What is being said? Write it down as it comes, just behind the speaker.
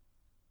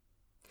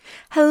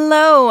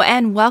Hello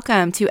and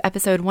welcome to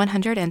episode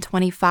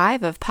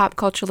 125 of Pop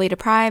Culturally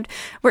Deprived,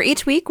 where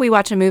each week we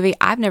watch a movie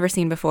I've never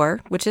seen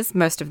before, which is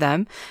most of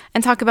them,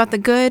 and talk about the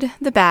good,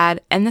 the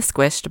bad, and the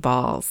squished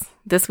balls.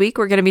 This week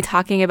we're going to be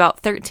talking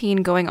about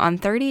 13 Going on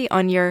 30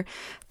 on your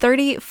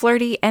 30,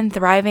 Flirty, and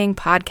Thriving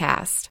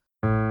podcast.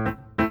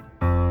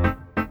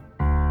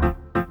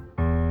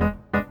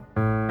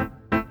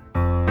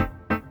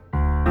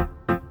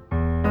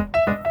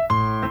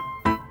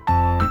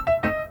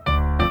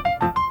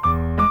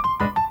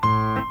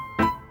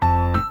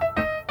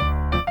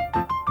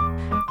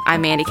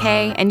 I'm Mandy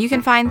Kay, and you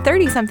can find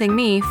 30-something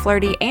me,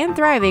 flirty, and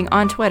thriving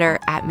on Twitter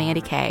at Mandy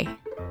Kay.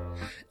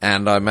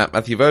 And I'm Matt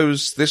Matthew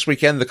Vose. This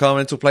weekend, the car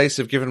rental place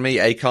have given me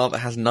a car that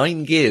has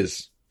 9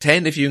 gears.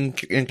 10 if you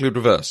include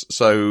reverse.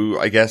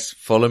 So I guess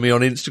follow me on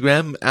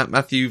Instagram at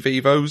Matthew V.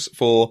 Vose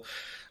for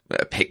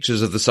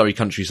pictures of the Surrey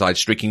countryside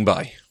streaking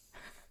by.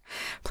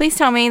 Please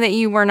tell me that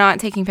you were not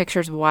taking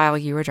pictures while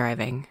you were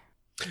driving.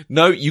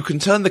 No, you can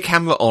turn the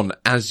camera on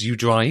as you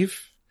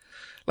drive.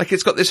 Like,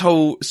 it's got this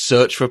whole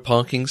search for a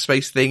parking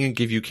space thing and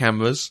give you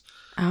cameras.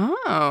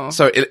 Oh.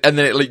 And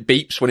then it like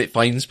beeps when it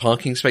finds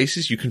parking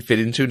spaces you can fit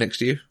into next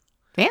to you.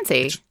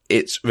 Fancy.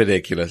 It's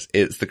ridiculous.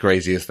 It's the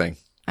craziest thing.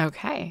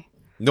 Okay.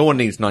 No one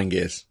needs 9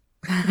 gears.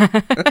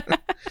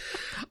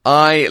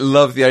 I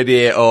love the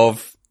idea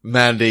of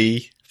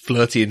Mandy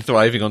flirty and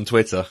thriving on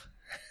Twitter.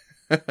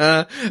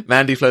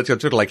 Mandy flirty on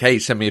Twitter like, hey,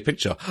 send me a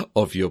picture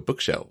of your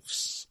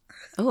bookshelves.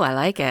 Oh, I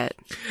like it.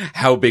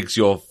 How big's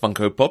your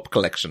Funko Pop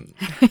collection?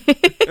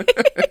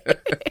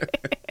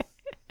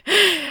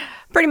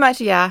 Pretty much,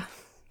 yeah.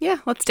 Yeah,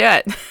 let's do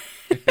it.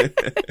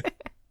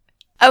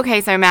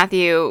 Okay, so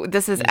Matthew,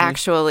 this is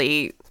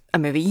actually a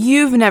movie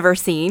you've never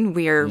seen.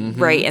 We're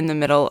right in the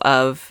middle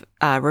of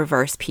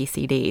reverse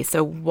PCD.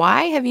 So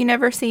why have you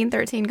never seen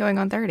 13 Going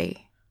on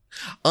 30?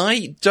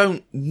 I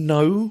don't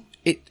know.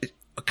 It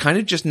kind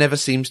of just never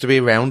seems to be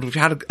around. We've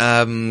had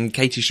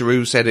Katie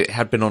Sharu said it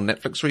had been on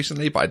Netflix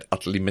recently, but I'd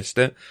utterly missed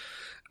it.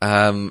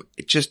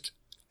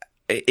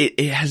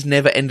 It has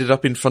never ended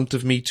up in front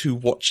of me to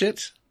watch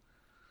it.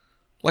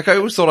 Like, I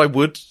always thought I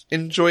would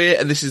enjoy it,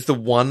 and this is the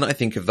one, I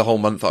think, of the whole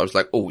month I was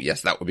like, oh,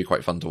 yes, that would be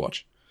quite fun to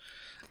watch.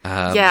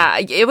 Yeah,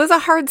 it was a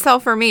hard sell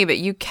for me, but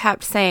you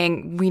kept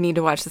saying, we need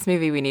to watch this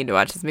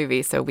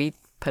movie, so we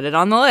put it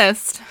on the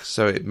list.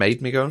 So it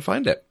made me go and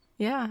find it.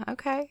 Yeah,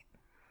 okay.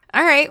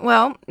 All right,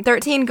 well,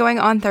 13 Going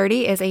on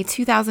 30 is a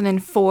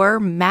 2004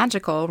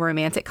 magical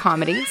romantic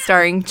comedy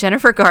starring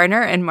Jennifer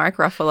Garner and Mark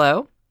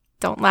Ruffalo.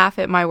 Don't laugh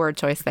at my word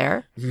choice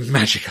there.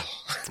 Magical.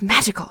 It's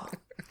magical.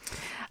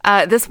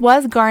 This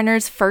was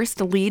Garner's first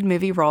lead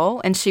movie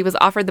role, and she was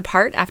offered the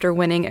part after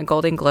winning a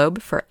Golden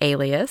Globe for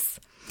Alias.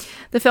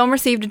 The film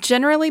received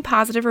generally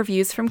positive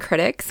reviews from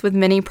critics, with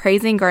many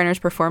praising Garner's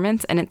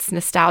performance and its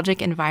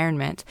nostalgic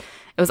environment.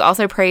 It was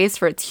also praised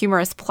for its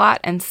humorous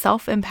plot and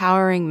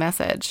self-empowering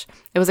message.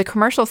 It was a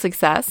commercial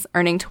success,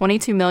 earning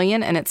 $22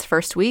 million in its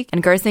first week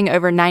and grossing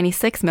over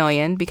 $96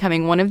 million,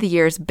 becoming one of the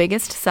year's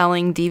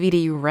biggest-selling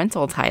DVD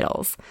rental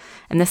titles.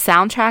 And the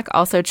soundtrack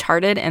also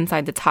charted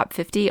inside the top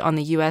 50 on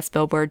the U.S.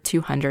 Billboard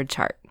 200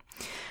 chart.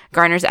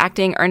 Garner's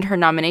acting earned her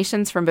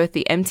nominations from both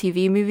the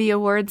MTV Movie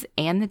Awards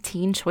and the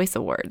Teen Choice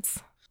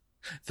Awards.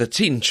 The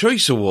Teen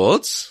Choice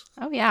Awards?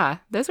 Oh, yeah.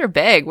 Those are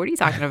big. What are you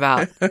talking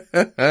about?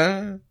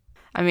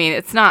 I mean,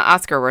 it's not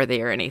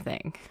Oscar-worthy or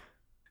anything.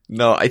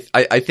 No,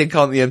 I think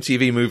aren't the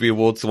MTV Movie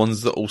Awards the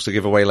ones that also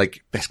give away,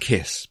 like, Best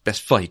Kiss,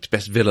 Best Fight,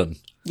 Best Villain?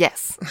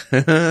 Yes.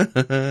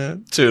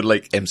 To,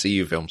 like,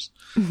 MCU films.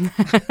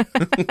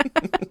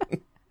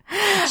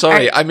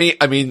 Sorry, I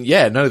mean,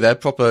 yeah, no, they're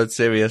proper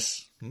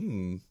serious.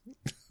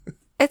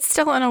 It's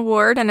still an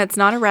award, and it's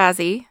not a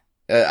Razzie.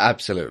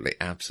 Absolutely.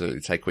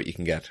 Take what you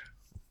can get.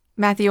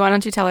 Matthew, why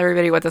don't you tell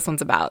everybody what this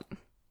one's about?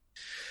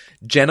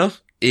 Jenna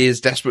is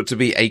desperate to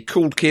be a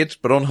cool kid,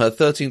 but on her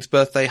 13th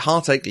birthday,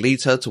 heartache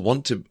leads her to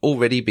want to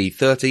already be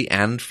 30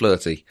 and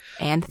flirty.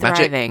 And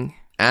thriving. Magic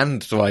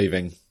and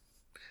thriving.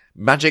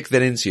 Magic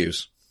then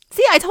ensues.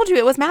 See, I told you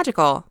it was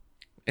magical.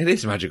 It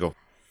is magical.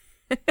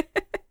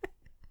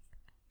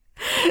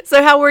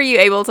 So how were you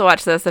able to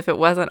watch this if it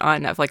wasn't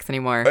on Netflix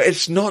anymore?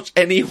 It's not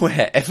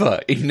anywhere, ever.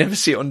 You never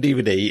see it on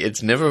DVD.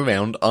 It's never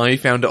around. I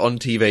found it on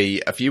TV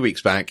a few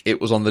weeks back.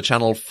 It was on the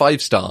channel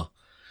 5 Star,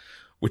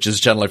 which is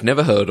a channel I've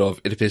never heard of.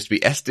 It appears to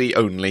be SD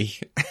only.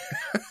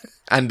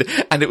 and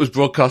it was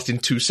broadcast in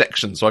 2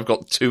 sections, so I've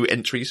got 2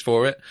 entries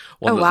for it.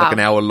 One that's like an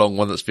hour long,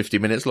 one that's 50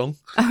 minutes long.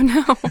 Oh,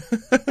 no.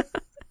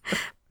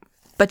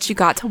 But you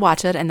got to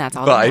watch it, and that's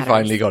all that matters. But I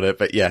finally got it,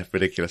 but yeah,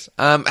 ridiculous.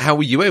 How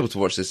were you able to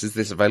watch this? Is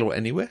this available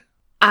anywhere?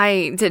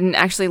 I didn't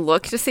actually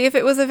look to see if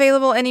it was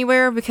available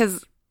anywhere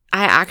because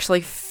I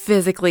actually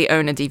physically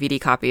own a DVD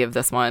copy of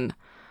this one.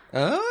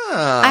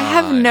 Ah. I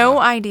have no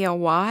idea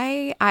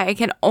why. I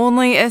can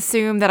only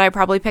assume that I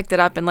probably picked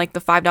it up in like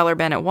the $5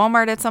 bin at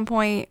Walmart at some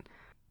point,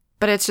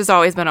 but it's just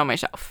always been on my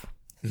shelf.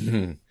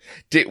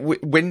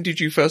 When did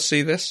you first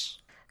see this?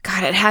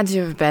 God, it had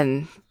to have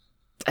been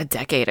a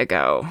decade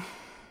ago.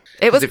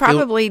 It was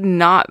probably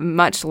not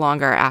much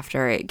longer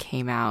after it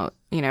came out.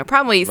 You know,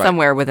 probably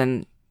somewhere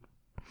within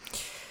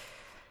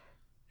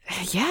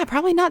Yeah,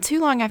 probably not too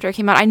long after it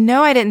came out. I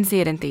know I didn't see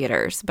it in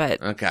theaters,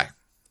 but Okay.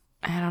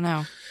 I don't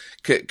know.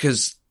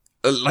 Because,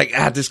 like,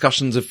 our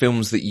discussions of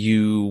films that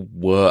you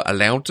were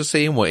allowed to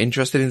see and were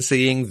interested in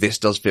seeing, this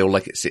does feel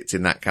like it sits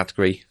in that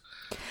category.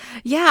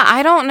 Yeah,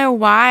 I don't know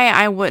why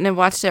I wouldn't have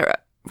watched it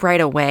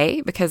right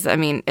away, because, I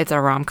mean, it's a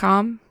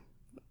rom-com.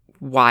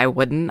 Why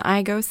wouldn't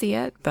I go see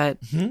it? But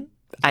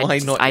Why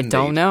not? I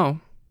don't know.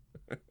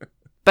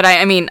 But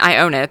I mean, I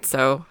own it,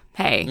 so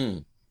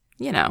hey,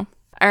 you know.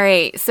 All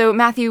right, so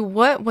Matthew,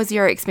 what was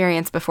your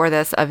experience before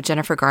this of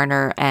Jennifer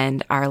Garner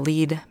and our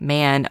lead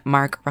man,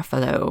 Mark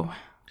Ruffalo?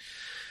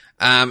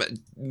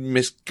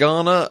 Miss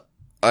Garner,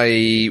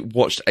 I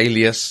watched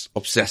Alias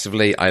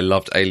obsessively. I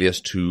loved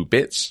Alias to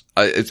bits.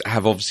 I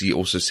have obviously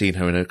also seen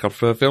her in a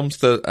couple of her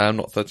films.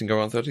 Not 13 Go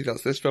Around 30,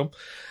 that's this film.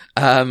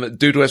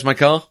 Dude, Where's My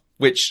Car?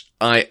 Which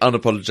I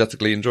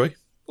unapologetically enjoy.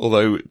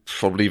 Although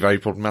probably very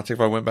problematic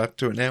if I went back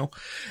to it now.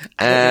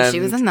 I didn't know she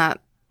was in that.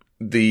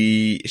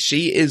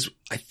 She is,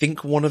 I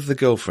think, one of the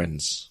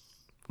girlfriends.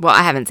 Well,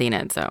 I haven't seen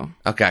it, so.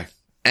 Okay.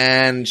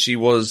 And she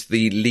was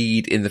the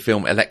lead in the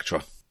film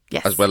Elektra.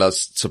 Yes. As well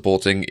as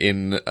supporting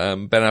in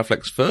Ben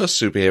Affleck's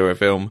first superhero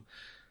film,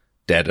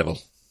 Daredevil.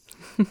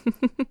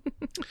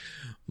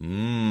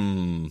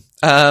 Mark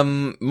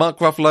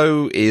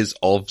Ruffalo is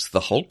Ovs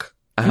the Hulk.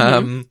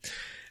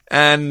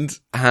 And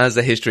has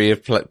a history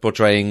of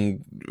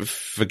portraying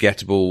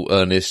forgettable,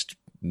 earnest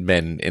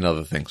men in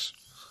other things.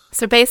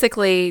 So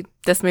basically,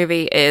 this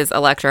movie is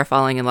Elektra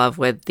falling in love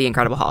with the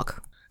Incredible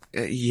Hulk.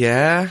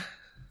 Yeah.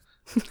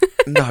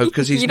 No,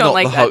 because he's you not don't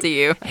like the that, Hulk. do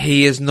you?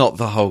 He is not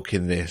the Hulk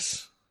in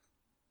this.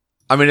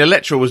 I mean,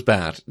 Elektra was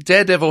bad.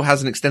 Daredevil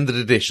has an extended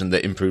edition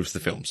that improves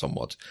the film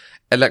somewhat.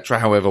 Elektra,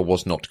 however,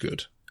 was not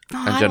good. Oh,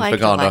 And I Jennifer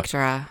liked Garner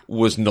Elektra.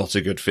 was not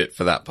a good fit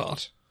for that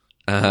part.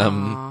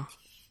 Aw.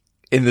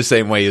 In the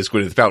same way as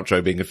Gwyneth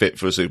Paltrow being a fit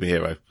for a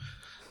superhero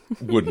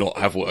would not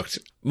have worked.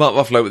 Mark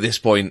Ruffalo at this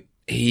point,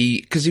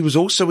 because he was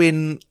also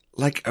in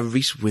like a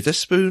Reese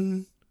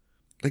Witherspoon,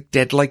 like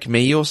Dead Like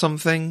Me or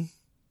something,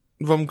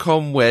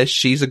 rom-com where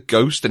she's a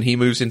ghost and he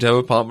moves into her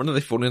apartment and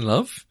they fall in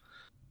love.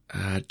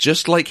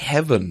 Just Like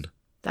Heaven.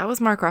 That was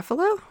Mark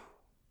Ruffalo?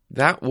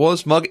 That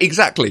was Mark.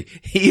 Exactly.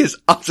 He is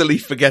utterly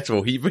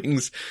forgettable.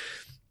 It's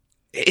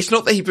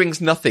not that he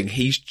brings nothing.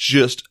 He's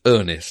just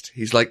earnest.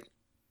 He's like,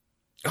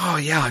 oh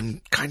yeah,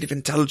 I'm kind of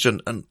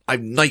intelligent and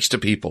I'm nice to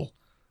people.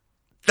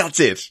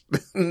 That's it.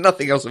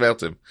 Nothing else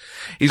about him.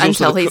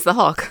 Until he's the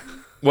Hulk.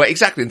 Well,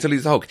 exactly, until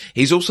he's the Hulk.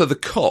 He's also the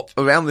cop.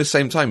 Around the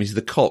same time, he's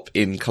the cop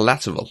in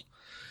Collateral.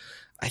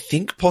 I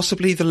think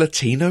possibly the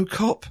Latino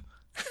cop.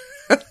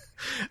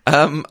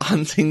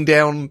 Hunting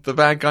down the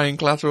bad guy in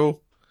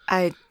Collateral.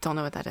 I don't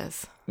know what that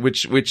is.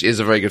 Which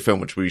is a very good film,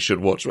 which we should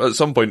watch. At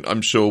some point,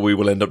 I'm sure we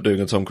will end up doing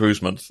a Tom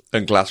Cruise month,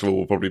 and Collateral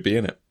will probably be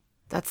in it.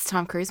 That's a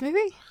Tom Cruise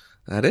movie?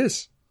 That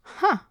is.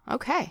 Huh,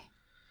 okay.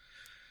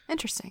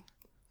 Interesting.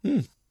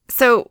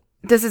 So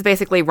this is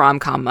basically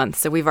rom-com month,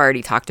 so we've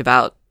already talked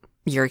about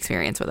your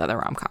experience with other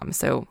rom-coms,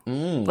 so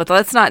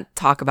let's not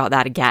talk about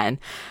that again.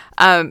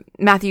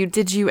 Matthew,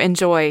 did you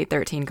enjoy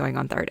 13 Going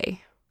on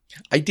 30?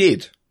 I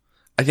did.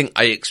 I think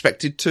I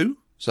expected to,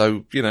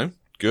 so,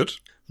 good.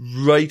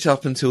 Right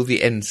up until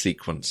the end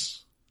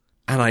sequence.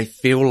 And I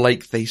feel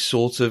like they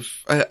sort of,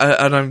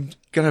 and I'm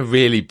gonna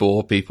really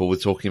bore people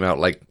with talking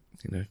about,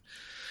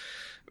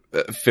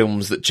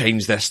 films that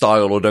change their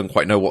style or don't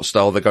quite know what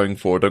style they're going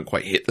for or don't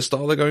quite hit the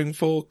style they're going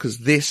for, because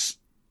this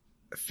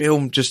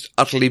film just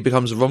utterly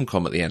becomes a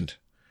rom-com at the end.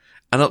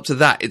 And up to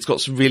that, it's got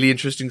some really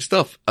interesting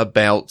stuff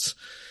about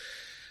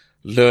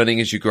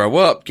learning as you grow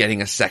up,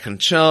 getting a second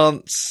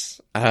chance,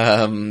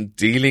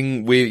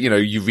 dealing with,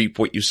 you reap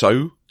what you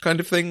sow kind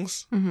of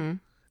things. Mm-hmm.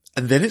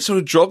 And then it sort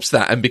of drops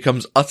that and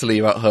becomes utterly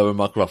about her and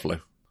Mark Ruffalo.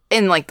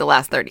 In the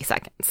last 30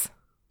 seconds.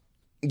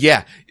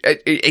 Yeah,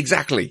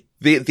 exactly.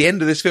 The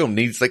end of this film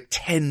needs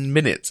 10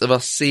 minutes of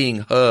us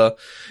seeing her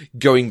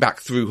going back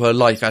through her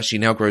life as she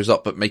now grows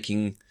up, but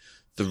making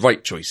the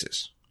right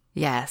choices.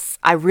 Yes.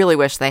 I really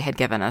wish they had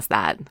given us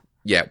that.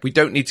 Yeah, we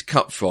don't need to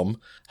cut from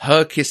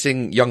her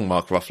kissing young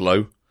Mark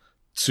Ruffalo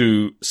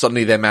to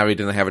suddenly they're married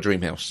and they have a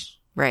dream house.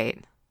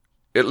 Right.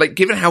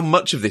 Given how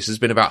much of this has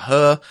been about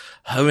her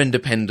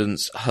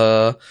independence,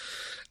 her,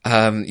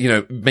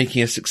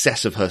 making a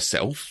success of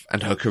herself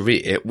and her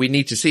career, we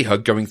need to see her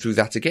going through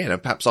that again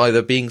and perhaps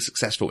either being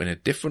successful in a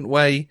different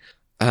way,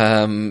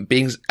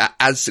 being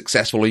as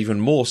successful or even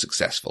more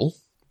successful,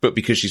 but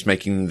because she's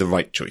making the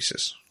right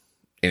choices,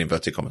 in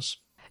inverted commas.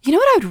 You know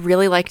what I would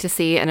really like to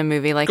see in a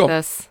movie like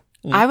this?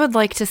 I would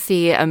like to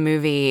see a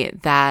movie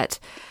that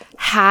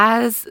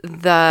has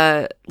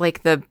I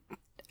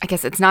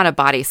guess it's not a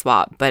body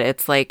swap, but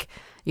it's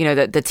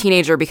the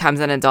teenager becomes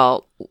an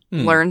adult,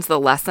 learns the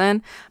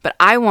lesson. But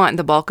I want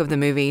the bulk of the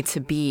movie to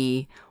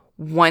be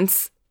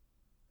once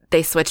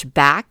they switch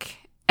back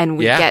and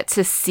we get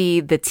to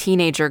see the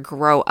teenager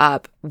grow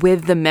up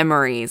with the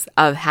memories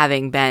of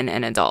having been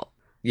an adult.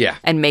 Yeah.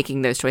 And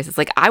making those choices.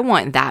 I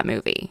want that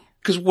movie.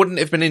 Because wouldn't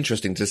it have been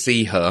interesting to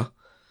see her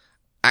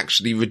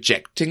actually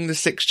rejecting the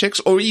six chicks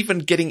or even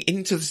getting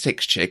into the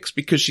six chicks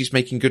because she's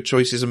making good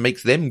choices and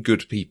makes them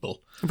good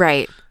people.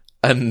 Right.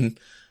 And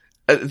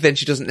then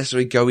she doesn't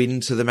necessarily go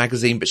into the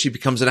magazine, but she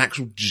becomes an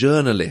actual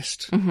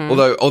journalist.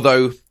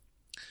 Although,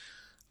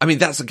 I mean,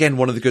 that's again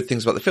one of the good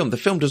things about the film. The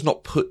film does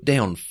not put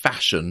down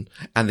fashion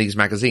and these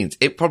magazines.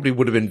 It probably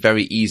would have been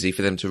very easy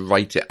for them to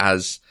write it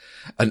as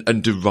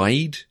and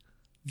deride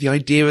the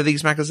idea of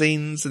these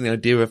magazines and the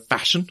idea of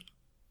fashion.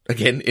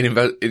 Again,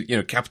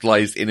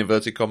 capitalized in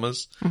inverted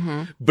commas.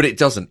 But it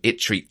doesn't. It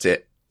treats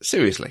it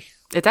seriously.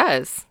 It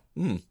does.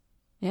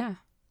 Yeah.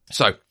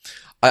 So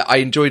I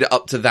enjoyed it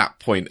up to that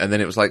point, and then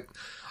it was like,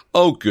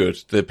 oh, good.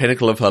 The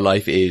pinnacle of her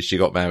life is she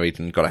got married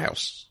and got a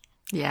house.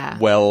 Yeah.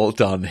 Well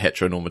done,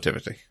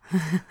 heteronormativity.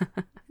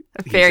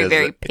 A very,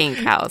 very pink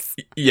house.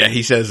 Yeah,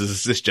 he says as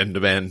a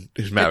cisgender man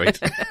who's married.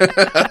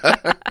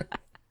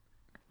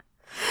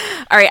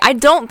 All right, I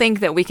don't think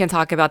that we can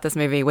talk about this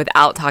movie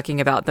without talking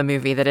about the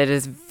movie that it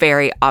is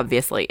very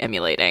obviously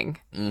emulating.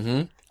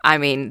 I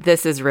mean,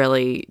 this is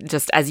really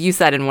just, as you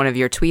said in one of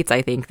your tweets,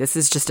 I think, this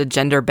is just a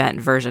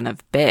gender-bent version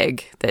of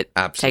Big that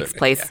takes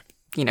place,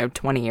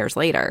 20 years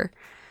later.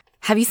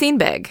 Have you seen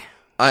Big?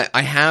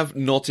 I have,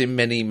 not in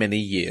many, many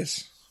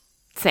years.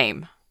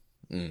 Same.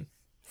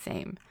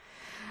 Same.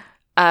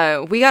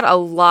 We got a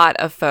lot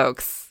of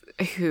folks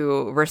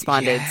who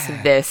responded to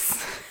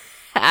this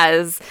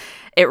as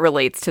it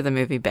relates to the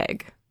movie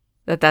Big.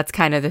 That's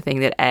kind of the thing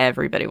that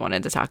everybody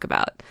wanted to talk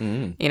about.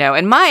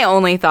 And my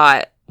only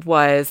thought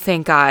was,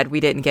 thank God we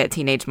didn't get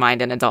teenage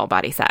mind and adult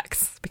body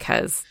sex,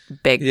 because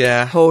Big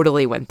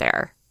totally went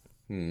there.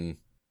 And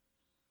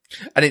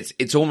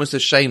it's almost a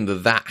shame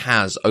that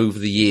has over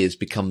the years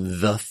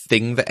become the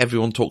thing that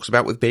everyone talks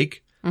about with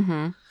Big.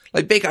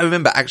 Like Big, I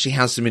remember, actually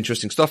has some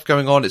interesting stuff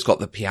going on. It's got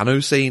the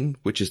piano scene,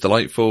 which is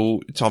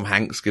delightful. Tom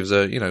Hanks gives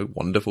a,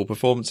 wonderful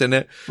performance in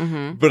it.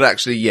 But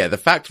actually, the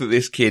fact that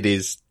this kid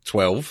is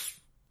 12,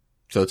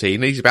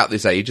 13, he's about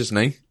this age, isn't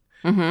he?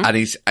 And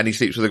he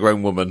sleeps with a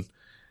grown woman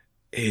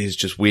is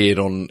just weird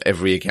on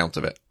every account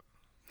of it.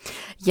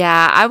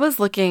 Yeah, I was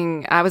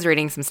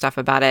reading some stuff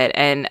about it,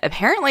 and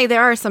apparently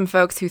there are some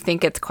folks who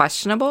think it's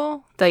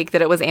questionable, like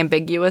that it was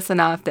ambiguous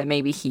enough that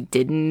maybe he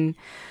didn't,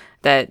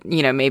 that,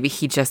 maybe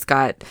he just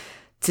got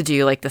to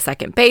do like the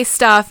second base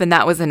stuff and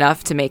that was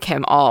enough to make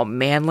him all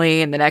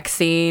manly in the next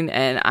scene.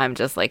 And I'm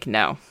just like,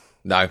 no,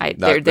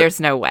 there's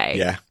no way.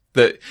 Yeah.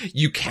 That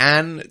you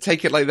can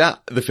take it like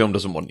that. The film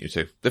doesn't want you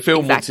to. The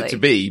film wants it to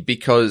be,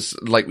 because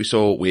like we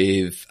saw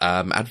with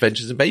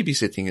Adventures in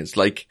Babysitting, it's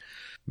like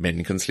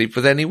men can sleep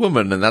with any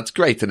woman and that's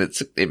great and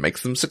it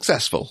makes them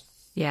successful.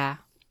 Yeah.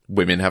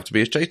 Women have to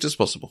be as chaste as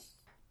possible.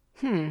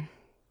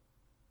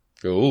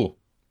 Oh.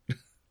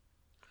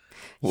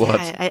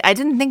 What? Yeah, I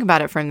didn't think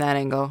about it from that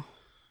angle.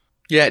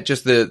 Yeah,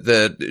 just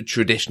the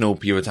traditional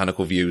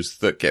puritanical views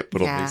that get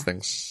put on these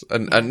things.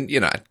 And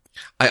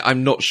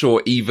I'm not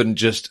sure even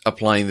just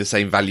applying the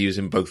same values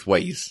in both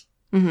ways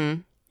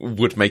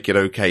would make it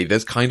okay.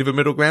 There's kind of a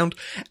middle ground.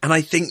 And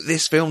I think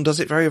this film does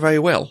it very, very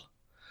well.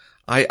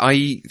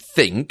 I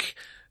think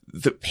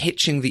that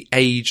pitching the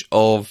age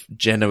of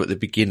Jenna at the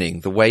beginning,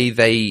 the way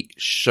they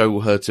show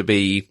her to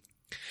be,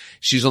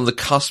 she's on the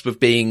cusp of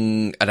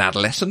being an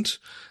adolescent.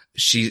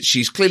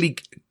 She's clearly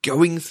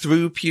going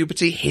through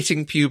puberty,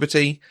 hitting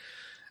puberty,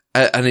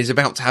 and is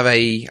about to have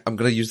I'm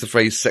going to use the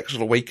phrase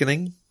sexual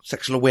awakening,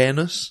 sexual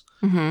awareness.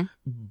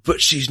 But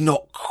she's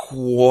not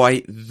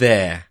quite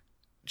there.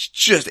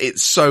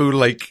 It's so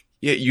like,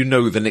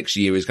 the next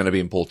year is going to be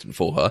important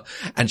for her.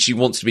 And she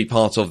wants to be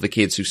part of the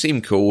kids who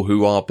seem cool,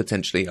 who are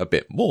potentially a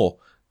bit more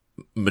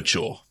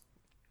mature.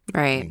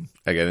 Right.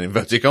 Again,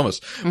 inverted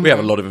commas. We have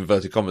a lot of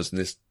inverted commas in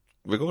this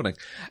recording.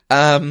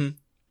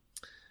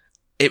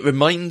 It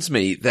reminds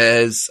me,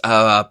 there's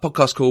a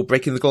podcast called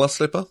Breaking the Glass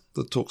Slipper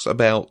that talks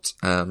about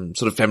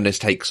sort of feminist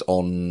takes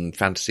on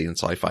fantasy and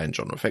sci-fi and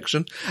genre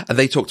fiction. And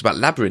they talked about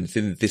Labyrinth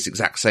in this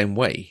exact same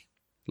way.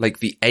 Like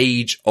the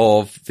age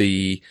of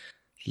the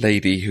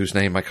lady whose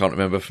name I can't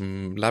remember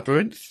from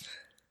Labyrinth.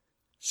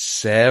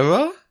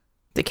 Sarah?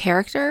 The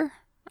character?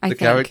 I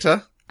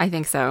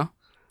think so.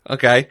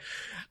 Okay.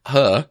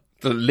 Her,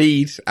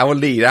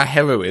 our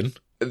heroine,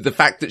 the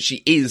fact that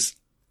she's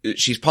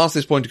past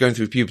this point of going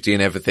through puberty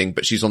and everything,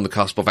 but she's on the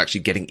cusp of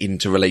actually getting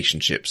into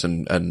relationships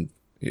and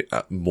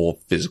more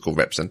physical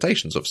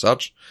representations of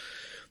such.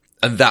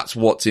 And that's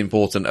what's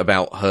important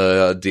about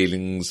her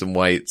dealings and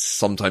why it's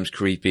sometimes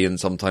creepy and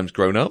sometimes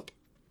grown up.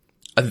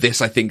 And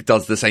this, I think,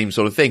 does the same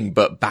sort of thing,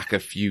 but back a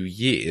few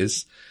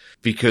years,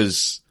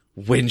 because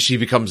when she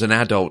becomes an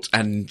adult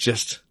and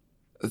just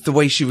the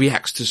way she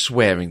reacts to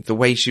swearing, the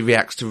way she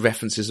reacts to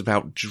references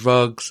about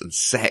drugs and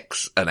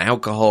sex and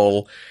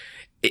alcohol,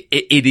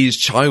 it is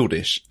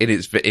childish in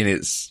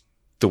its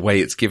the way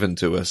it's given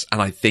to us.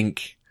 And I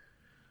think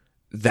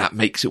that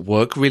makes it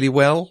work really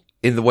well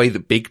in the way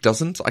that Big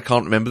doesn't. I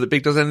can't remember that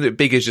Big does anything.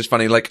 Big is just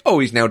funny, like, oh,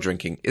 he's now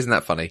drinking. Isn't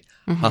that funny?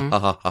 Ha ha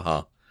ha ha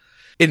ha.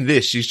 In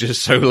this, she's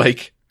just so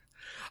like,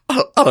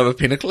 I'll have a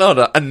pina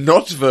colada and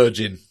not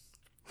virgin.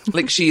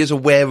 Like, she is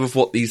aware of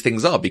what these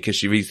things are because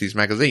she reads these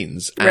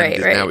magazines and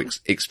is now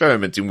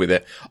experimenting with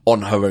it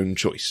on her own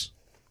choice.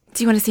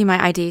 Do you want to see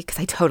my ID? Because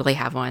I totally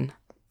have one.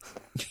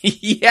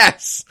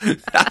 Yes,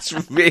 that's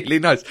really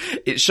nice.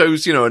 It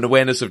shows, an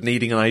awareness of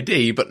needing an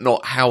ID, but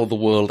not how the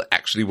world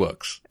actually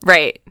works.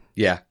 Right.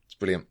 Yeah, it's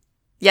brilliant.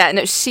 Yeah,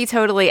 no, she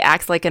totally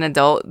acts like an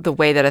adult the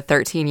way that a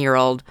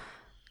 13-year-old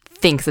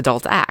thinks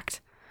adults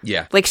act.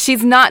 Yeah. Like,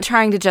 she's not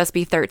trying to just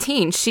be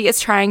 13. She is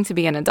trying to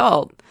be an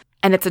adult.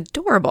 And it's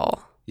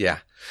adorable. Yeah.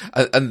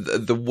 And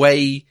the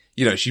way,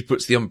 she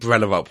puts the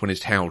umbrella up when his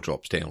towel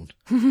drops down.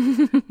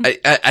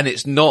 And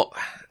it's not,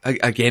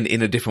 again,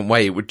 in a different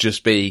way. It would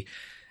just be,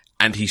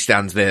 and he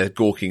stands there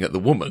gawking at the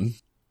woman.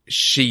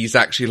 She's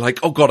actually like,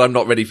 oh God, I'm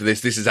not ready for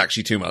this. This is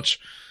actually too much.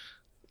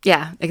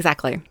 Yeah,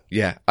 exactly.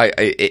 Yeah.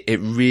 It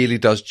really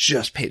does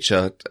just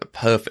picture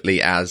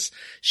perfectly as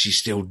she's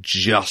still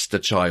just a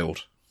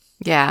child.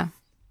 Yeah.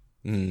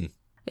 Mm.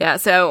 Yeah,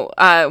 so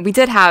we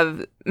did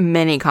have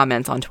many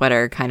comments on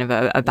Twitter kind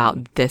of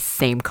about this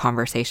same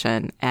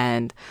conversation.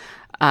 And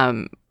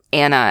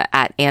Anna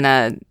at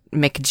Anna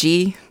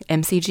McG,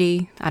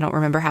 MCG, I don't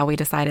remember how we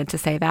decided to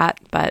say that,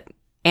 but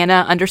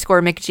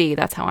Anna_McG,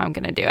 that's how I'm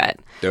going to do it.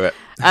 Do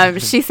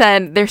it. She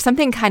said, there's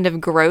something kind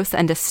of gross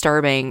and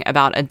disturbing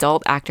about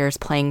adult actors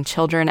playing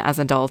children as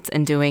adults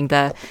and doing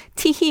the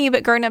tee-hee,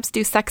 but grown-ups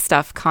do sex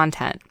stuff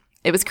content.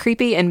 It was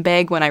creepy and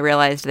big when I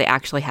realized they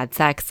actually had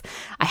sex.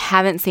 I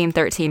haven't seen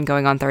 13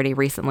 Going on 30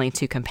 recently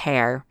to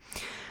compare.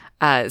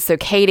 So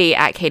Katie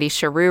at Katie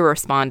Sharu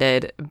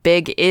responded,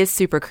 Big is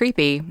super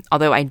creepy,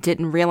 although I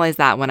didn't realize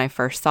that when I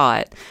first saw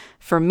it.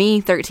 For me,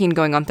 13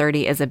 Going on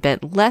 30 is a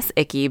bit less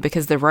icky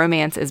because the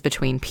romance is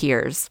between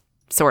peers,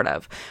 sort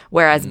of,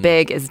 whereas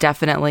Big is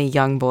definitely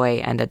young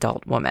boy and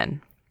adult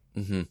woman.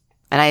 Mm-hmm.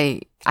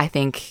 And I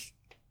think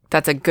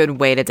that's a good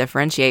way to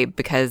differentiate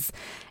because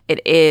it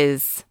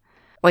is...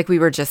 Like we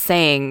were just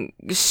saying,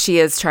 she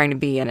is trying to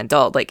be an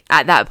adult. Like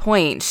at that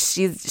point,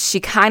 she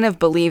kind of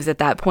believes at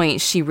that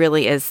point she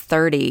really is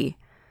 30.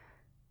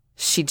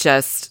 She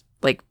just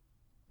like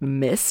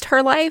missed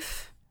her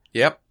life.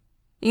 Yep.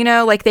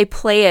 Like they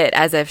play it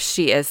as if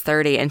she is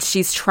 30 and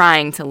she's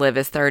trying to live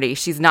as 30.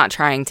 She's not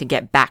trying to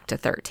get back to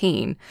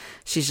 13.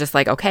 She's just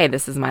like, okay,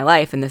 this is my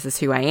life and this is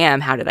who I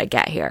am. How did I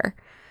get here?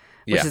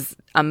 Which is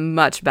a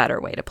much better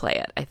way to play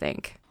it, I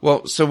think.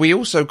 Well, so we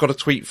also got a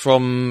tweet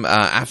from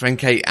our friend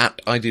Kate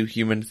at I Do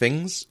Human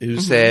Things, who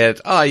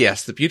said,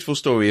 yes, the beautiful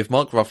story of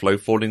Mark Ruffalo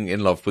falling in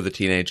love with a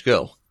teenage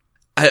girl.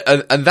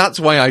 And that's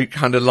why I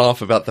kind of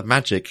laugh about the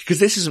magic, because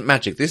this isn't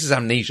magic, this is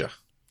amnesia.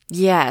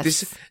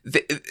 Yes.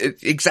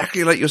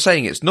 Exactly like you're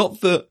saying, it's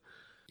not that,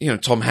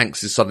 Tom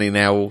Hanks is suddenly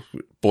now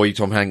boy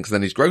Tom Hanks,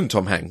 then he's grown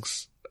Tom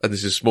Hanks, and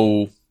this is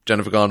small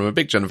Jennifer Garner and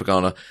big Jennifer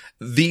Garner.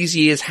 These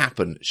years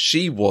happen.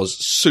 She was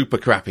super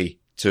crappy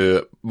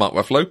to Mark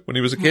Ruffalo when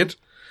he was a kid.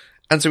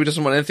 And so he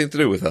doesn't want anything to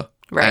do with her.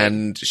 Right.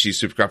 And she's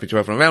super crappy to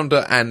everyone around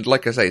her. And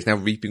like I say, it's now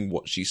reaping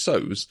what she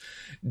sows.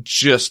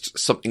 Just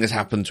something has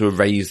happened to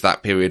erase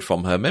that period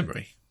from her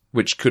memory,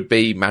 which could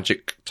be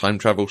magic time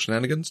travel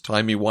shenanigans,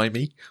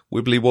 timey-wimey,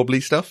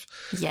 wibbly-wobbly stuff.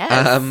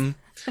 Yes.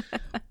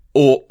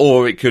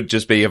 Or it could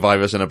just be a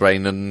virus in her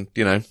brain and,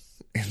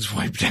 it's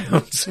wiped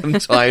out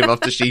sometime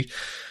after she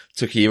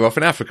took a year off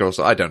in Africa or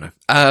so. I don't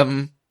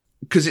know.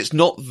 Because it's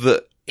not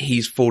that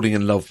he's falling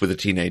in love with a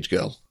teenage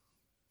girl.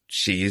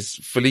 She's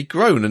fully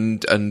grown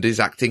and is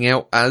acting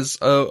out as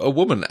a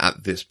woman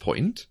at this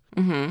point.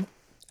 Mm-hmm.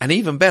 And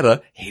even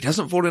better, he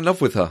doesn't fall in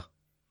love with her.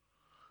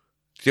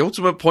 The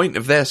ultimate point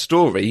of their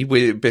story,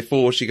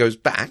 before she goes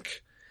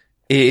back,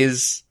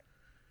 is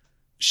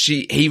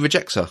he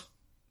rejects her.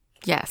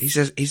 Yes. He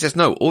says,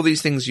 no, all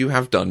these things you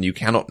have done, you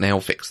cannot now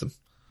fix them.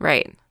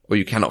 Right. Or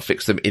you cannot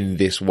fix them in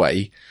this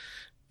way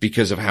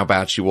because of how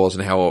bad she was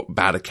and how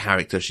bad a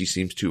character she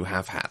seems to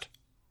have had.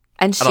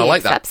 And she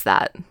accepts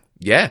that.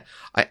 Yeah,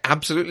 I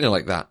absolutely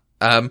like that.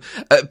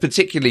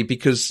 Particularly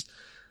because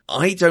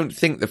I don't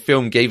think the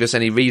film gave us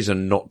any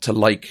reason not to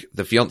like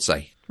the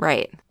fiancé.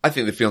 Right. I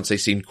think the fiancé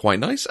seemed quite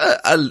nice.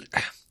 I'm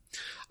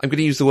going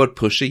to use the word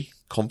pushy,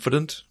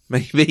 confident,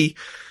 maybe,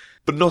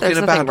 but not there's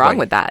in a bad way. There's nothing wrong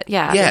with that.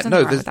 Yeah,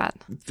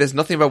 there's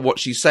nothing about what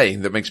she's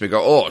saying that makes me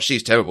go, oh,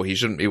 she's terrible. He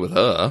shouldn't be with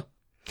her.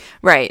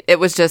 Right. It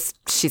was just,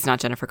 she's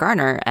not Jennifer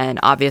Garner. And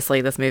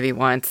obviously this movie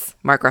wants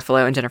Mark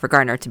Ruffalo and Jennifer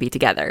Garner to be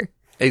together.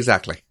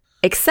 Exactly.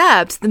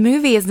 Except the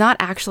movie is not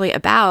actually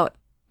about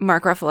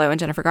Mark Ruffalo and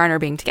Jennifer Garner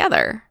being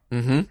together.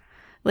 Mm-hmm.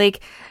 Like,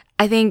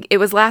 I think it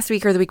was last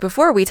week or the week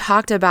before, we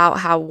talked about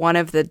how one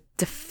of the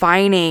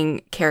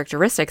defining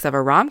characteristics of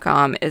a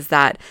rom-com is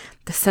that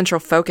the central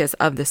focus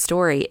of the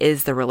story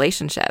is the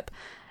relationship.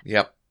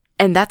 Yep.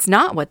 And that's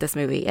not what this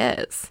movie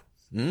is.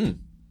 Mm.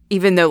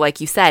 Even though, like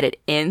you said,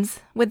 it ends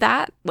with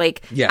that.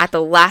 Like, yeah. At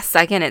the last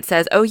second, it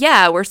says, oh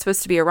yeah, we're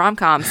supposed to be a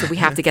rom-com, so we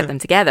have to get them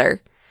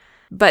together.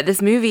 But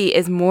this movie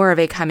is more of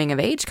a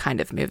coming-of-age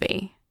kind of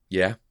movie.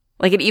 Yeah.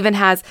 Like, it even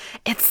has...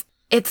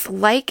 It's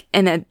like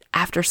an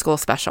after-school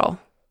special.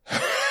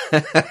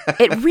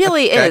 It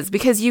really is,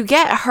 because you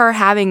get her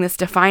having this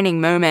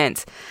defining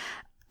moment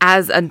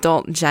as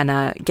adult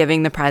Jenna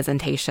giving the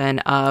presentation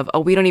of, oh,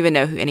 we don't even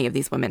know who any of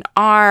these women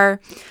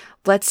are.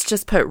 Let's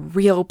just put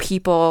real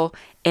people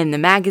in the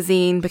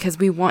magazine because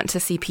we want to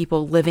see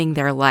people living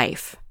their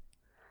life,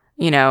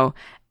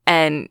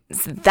 and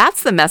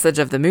that's the message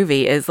of the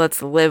movie is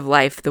let's live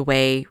life the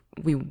way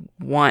we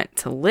want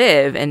to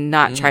live and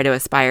not try to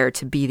aspire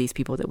to be these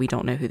people that we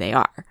don't know who they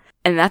are.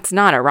 And that's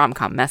not a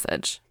rom-com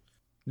message.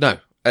 No.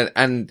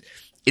 And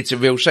it's a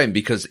real shame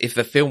because if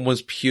the film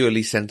was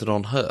purely centered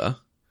on her,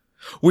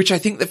 which I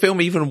think the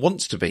film even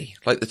wants to be,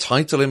 like the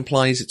title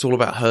implies it's all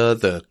about her,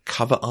 the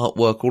cover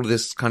artwork, all of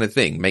this kind of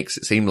thing makes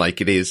it seem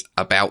like it is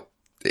about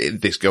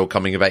this girl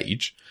coming of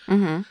age.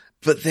 Mm-hmm.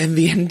 But then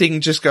the ending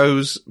just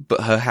goes,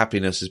 but her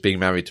happiness is being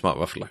married to Mark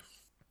Ruffalo,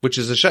 which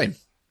is a shame.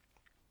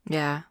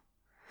 Yeah.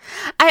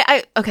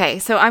 Okay,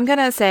 so I'm going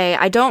to say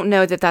I don't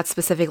know that that's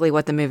specifically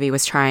what the movie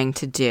was trying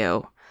to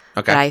do.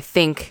 Okay. But I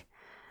think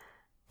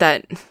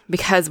that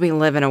because we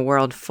live in a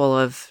world full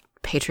of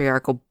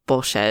patriarchal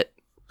bullshit,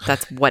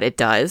 that's what it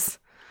does.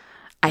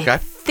 Okay. I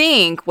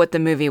think what the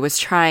movie was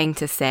trying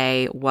to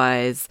say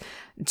was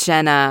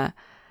Jenna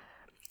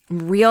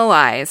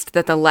realized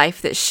that the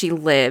life that she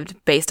lived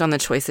based on the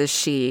choices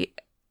she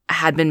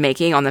had been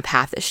making on the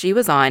path that she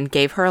was on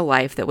gave her a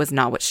life that was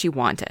not what she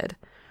wanted.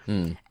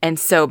 And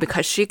so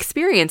because she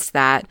experienced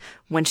that,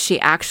 when she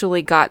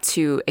actually got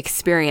to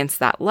experience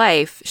that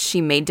life, she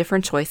made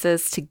different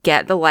choices to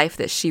get the life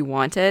that she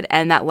wanted.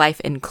 And that life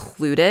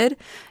included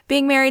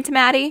being married to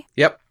Maddie.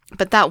 Yep.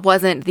 But that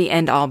wasn't the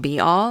end all be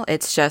all.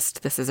 It's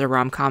just, this is a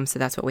rom-com, so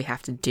that's what we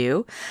have to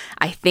do.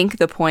 I think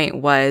the point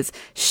was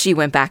she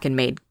went back and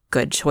made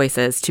good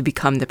choices to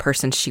become the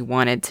person she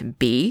wanted to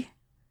be.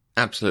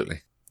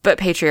 Absolutely. But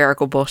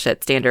patriarchal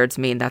bullshit standards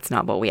mean that's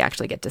not what we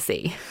actually get to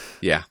see.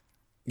 Yeah.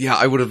 Yeah,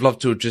 I would have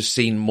loved to have just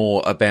seen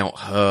more about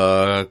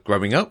her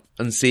growing up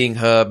and seeing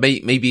her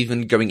maybe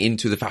even going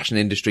into the fashion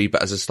industry,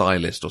 but as a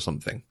stylist or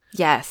something.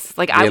 Yes.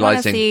 Like, I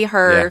want to see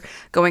her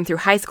going through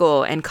high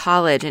school and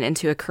college and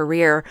into a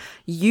career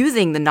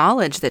using the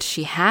knowledge that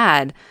she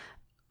had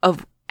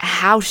of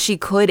how she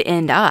could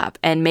end up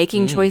and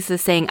making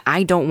choices saying,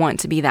 I don't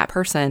want to be that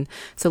person,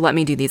 so let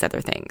me do these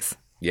other things.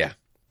 Yeah.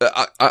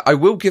 I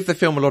will give the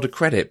film a lot of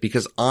credit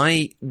because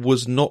I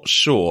was not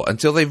sure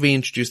until they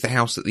reintroduced the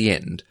house at the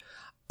end.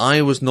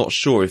 I was not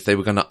sure if they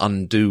were going to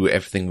undo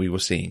everything we were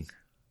seeing.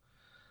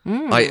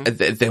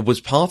 There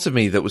was part of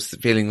me that was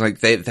feeling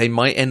like they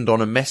might end on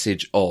a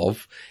message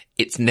of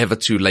it's never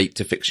too late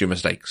to fix your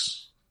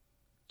mistakes.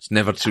 It's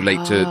never too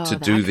late to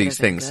do these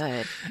things.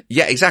 Good.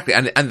 Yeah, exactly.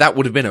 And that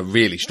would have been a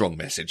really strong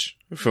message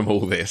from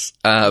all this.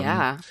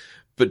 Yeah.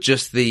 But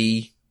just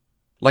I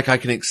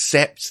can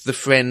accept the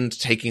friend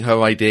taking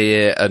her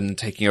idea and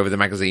taking over the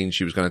magazine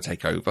she was going to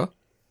take over.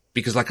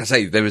 Because like I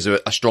say, there is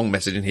a strong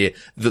message in here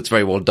that's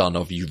very well done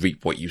of you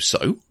reap what you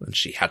sow, and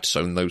she had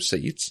sown those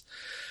seeds.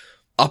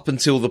 Up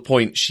until the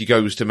point she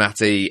goes to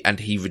Matty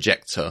and he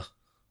rejects her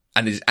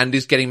and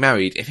is getting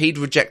married. If he'd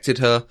rejected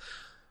her,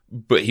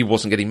 but he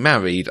wasn't getting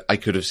married, I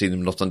could have seen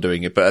them not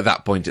undoing it. But at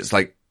that point, it's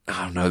like,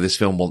 oh no, this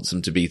film wants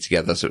them to be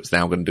together, so it's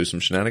now going to do some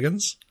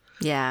shenanigans.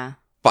 Yeah.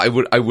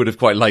 But I would have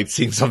quite liked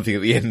seeing something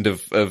at the end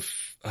of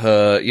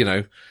her,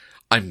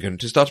 I'm going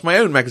to start my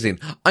own magazine.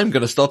 I'm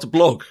going to start a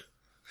blog.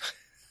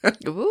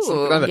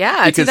 Ooh, like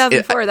yeah,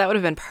 2004, that would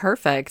have been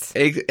perfect.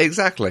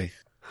 Exactly.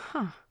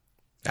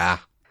 Huh.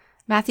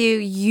 Matthew,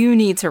 you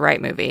need to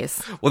write movies.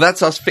 Well,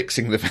 that's us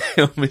fixing the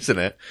film, isn't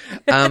it?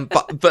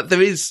 But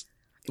there is,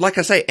 like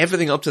I say,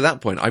 everything up to that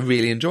point I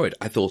really enjoyed.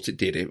 I thought it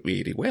did it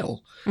really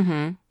well.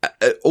 Mm-hmm.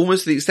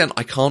 Almost to the extent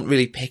I can't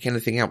really pick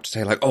anything out to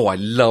say like, oh, I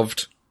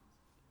loved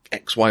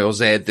X, Y, or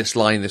Z, this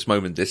line, this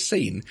moment, this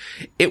scene.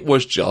 It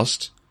was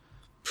just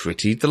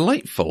pretty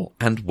delightful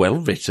and well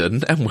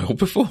written and well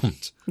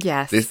performed.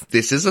 Yes.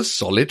 This is a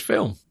solid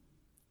film.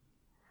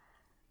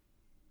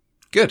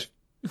 Good.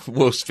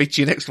 We'll speak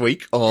to you next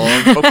week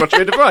on Pop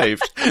Culture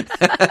Deprived.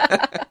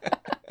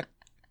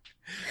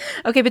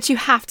 Okay, but you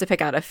have to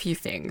pick out a few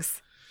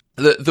things.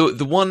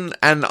 The one,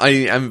 and I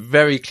am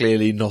very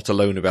clearly not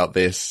alone about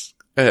this,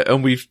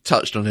 and we've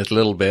touched on it a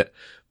little bit,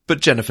 but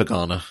Jennifer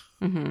Garner.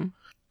 Mm-hmm.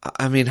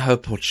 I mean, her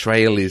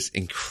portrayal is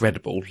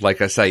incredible.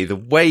 Like I say, the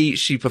way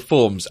she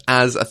performs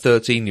as a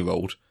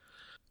 13-year-old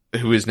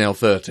who is now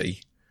 30,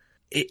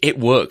 it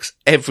works.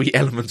 Every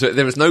element of it.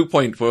 There is no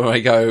point where I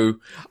go,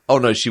 oh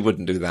no, she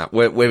wouldn't do that,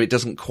 where it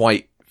doesn't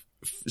quite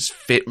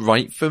fit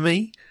right for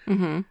me.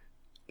 Mm-hmm.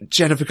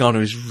 Jennifer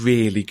Garner is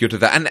really good at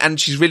that. And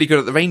she's really good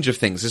at the range of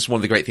things. This is one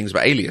of the great things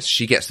about Alias.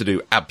 She gets to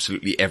do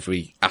absolutely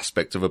every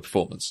aspect of a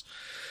performance.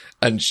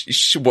 And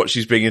what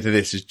she's bringing to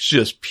this is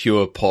just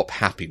pure pop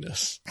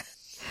happiness.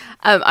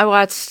 I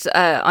watched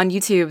on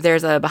YouTube,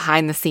 there's a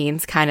behind the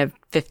scenes kind of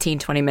 15,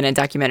 20-minute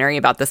documentary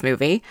about this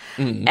movie.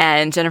 Mm-hmm.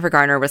 And Jennifer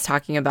Garner was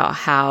talking about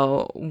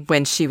how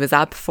when she was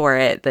up for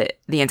it,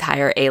 the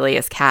entire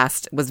Alias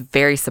cast was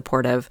very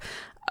supportive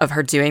of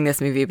her doing this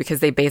movie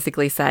because they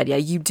basically said, yeah,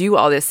 you do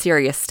all this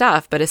serious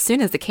stuff, but as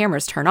soon as the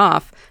cameras turn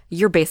off,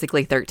 you're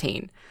basically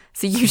 13.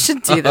 So you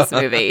should do this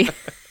movie.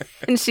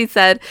 And she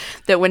said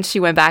that when she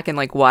went back and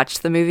like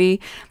watched the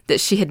movie, that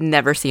she had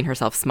never seen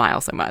herself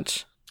smile so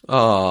much.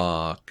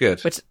 Oh,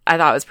 good. Which I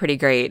thought was pretty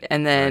great.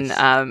 And then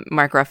Nice.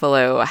 Mark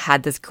Ruffalo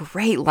had this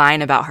great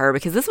line about her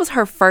because this was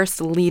her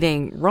first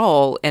leading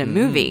role in a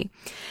movie.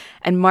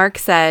 And Mark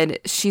said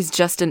she's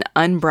just an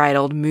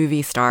unbridled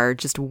movie star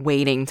just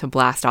waiting to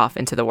blast off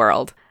into the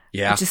world.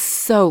 Yeah. Which is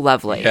so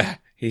lovely. Yeah,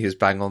 he is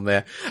bang on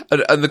there.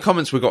 And the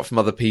comments we got from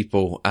other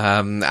people,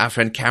 our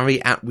friend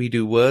Carrie at We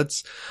Do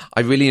Words.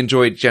 I really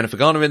enjoyed Jennifer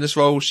Garner in this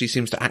role. She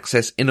seems to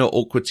access inner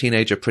awkward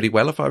teenager pretty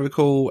well, if I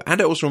recall. And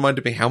it also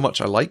reminded me how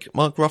much I like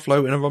Mark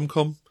Ruffalo in a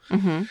rom-com.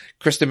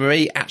 Krista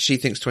Marie at She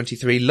Thinks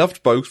 23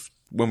 loved both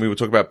when we were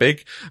talking about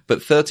Big,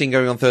 but 13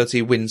 Going on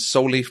 30 wins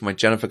solely for my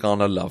Jennifer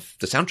Garner love.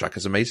 The soundtrack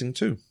is amazing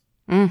too.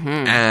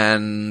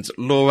 And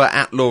Laura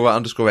at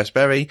Laura_S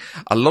Berry.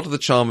 A lot of the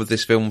charm of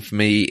this film for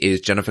me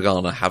is Jennifer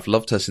Garner. Have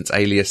loved her since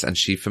Alias, and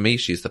for me,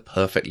 she's the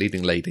perfect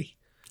leading lady.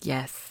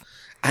 Yes.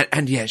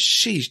 And yeah,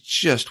 she's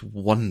just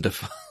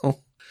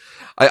wonderful.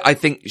 I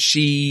think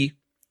she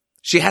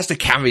has to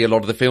carry a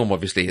lot of the film,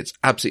 obviously. It's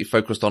absolutely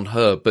focused on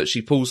her, but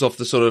she pulls off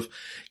the sort of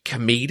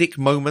comedic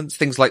moments,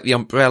 things like the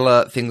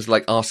umbrella, things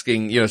like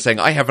asking, saying,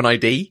 I have an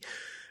ID.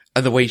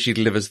 And the way she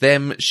delivers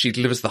them, she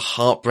delivers the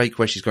heartbreak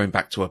where she's going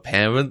back to her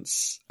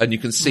parents. And you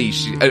can see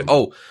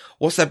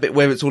what's that bit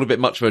where it's all a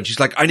bit much for her? And she's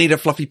like, I need a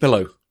fluffy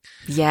pillow.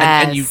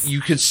 Yes. And you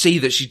can see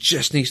that she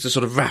just needs to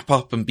sort of wrap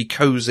up and be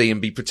cozy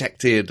and be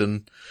protected.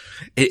 And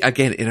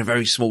again, in a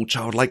very small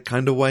childlike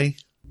kind of way.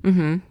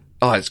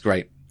 Oh, it's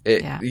great.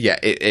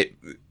 The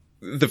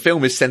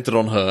film is centered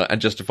on her, and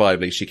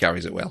justifiably she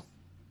carries it well.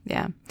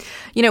 Yeah.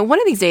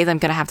 One of these days I'm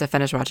going to have to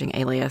finish watching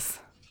Alias.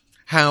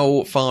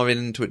 How far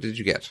into it did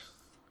you get?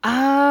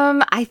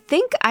 I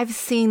think I've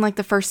seen like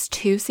the first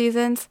 2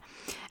 seasons,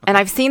 and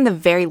I've seen the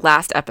very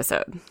last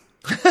episode.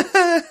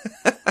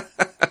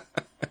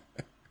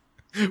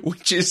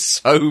 Which is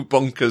so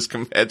bonkers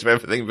compared to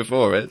everything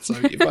before it, so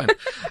you're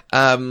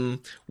fine.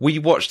 We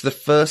watched the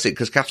first,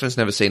 because Catherine's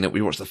never seen it,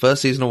 we watched the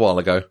first season a while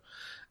ago,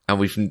 and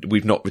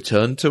we've not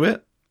returned to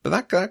it,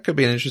 but that could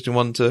be an interesting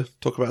one to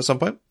talk about at some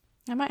point.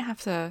 I might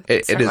have to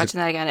start watching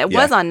that again. It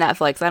yeah. was on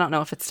Netflix. I don't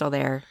know if it's still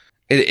there.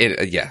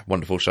 Yeah,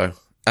 wonderful show.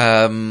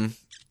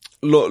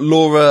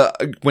 Laura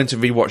went to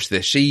rewatch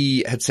this.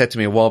 She had said to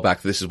me a while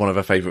back, this is one of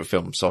her favourite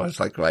films. So I was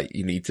like, right,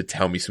 you need to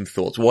tell me some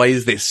thoughts. Why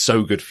is this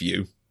so good for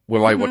you?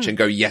 Where I watch it and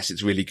go, yes,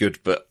 it's really good,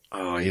 but,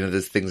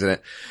 there's things in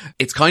it.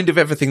 It's kind of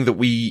everything that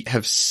we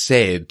have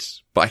said,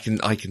 but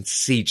I can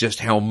see just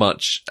how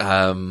much,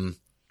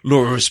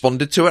 Laura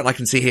responded to it, and I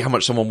can see how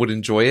much someone would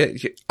enjoy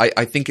it.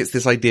 I think it's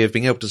this idea of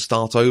being able to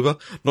start over,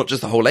 not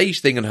just the whole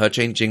age thing and her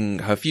changing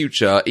her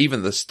future,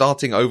 even the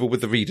starting over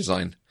with the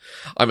redesign.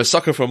 I'm a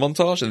sucker for a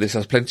montage, and this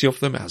has plenty of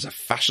them. It has a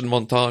fashion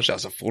montage, it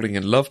has a falling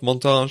in love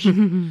montage.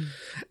 And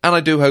I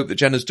do hope that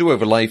Jenna's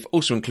do-over life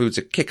also includes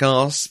a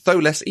kick-ass, though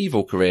less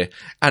evil career,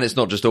 and it's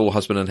not just all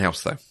husband and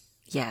house, though.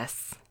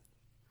 Yes.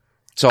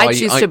 So I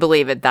choose to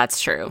believe it.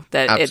 That's true.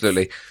 That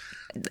absolutely.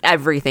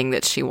 Everything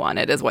that she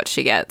wanted is what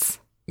she gets.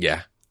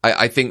 Yeah.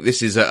 I think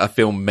this is a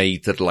film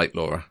made to delight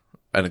Laura,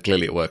 and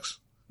clearly it works.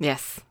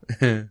 Yes.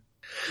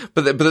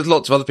 But there's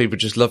lots of other people who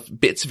just love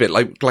bits of it.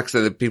 Like I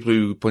said, the people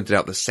who pointed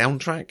out the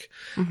soundtrack.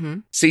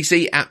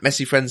 CC at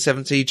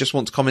MessyFriend70 just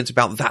wants to comment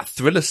about that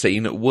thriller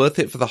scene. Worth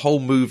it for the whole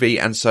movie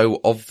and so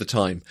of the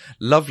time.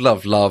 Love,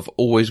 love, love.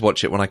 Always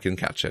watch it when I can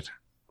catch it.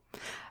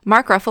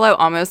 Mark Ruffalo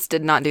almost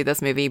did not do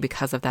this movie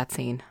because of that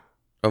scene.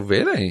 Oh,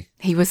 really?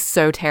 He was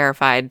so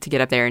terrified to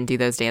get up there and do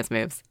those dance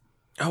moves.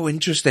 Oh,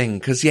 interesting.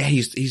 Because, yeah,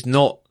 he's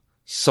not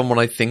someone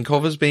I think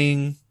of as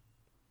being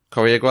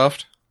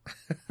choreographed.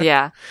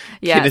 Yeah.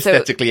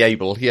 Kinesthetically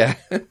able, yeah.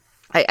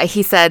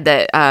 He said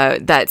that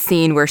that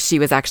scene where she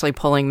was actually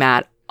pulling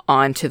Matt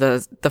onto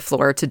the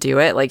floor to do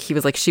it, like he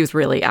was like, she was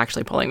really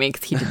actually pulling me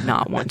because he did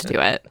not want to do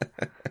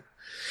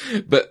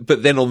it.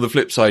 But then on the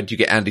flip side, you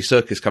get Andy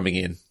Serkis coming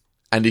in.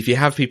 And if you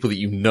have people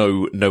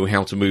that know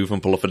how to move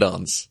and pull off a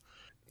dance,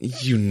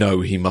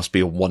 he must be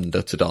a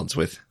wonder to dance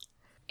with.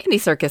 Andy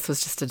Serkis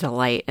was just a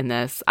delight in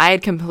this. I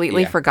had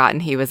completely forgotten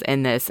he was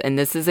in this, and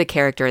this is a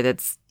character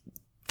that's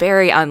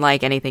very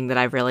unlike anything that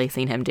I've really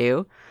seen him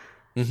do.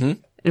 It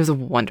was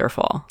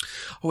wonderful.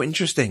 Oh,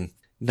 interesting.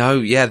 No,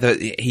 yeah,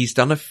 he's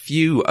done a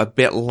few a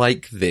bit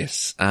like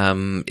this.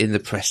 In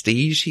The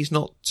Prestige, he's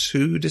not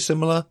too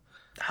dissimilar.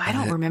 Oh, I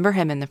don't remember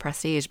him in The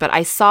Prestige, but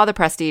I saw The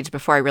Prestige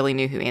before I really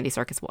knew who Andy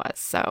Serkis was.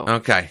 So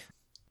okay.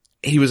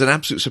 He was an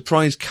absolute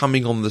surprise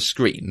coming on the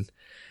screen,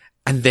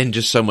 and then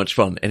just so much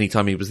fun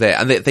anytime he was there.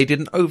 And they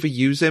didn't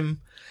overuse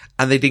him,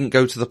 and they didn't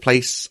go to the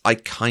place I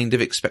kind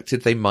of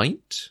expected they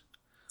might.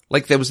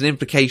 Like, there was an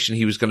implication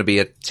he was going to be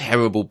a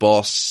terrible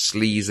boss,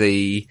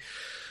 sleazy,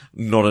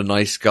 not a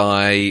nice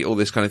guy, all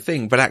this kind of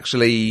thing. But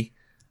actually,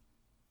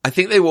 I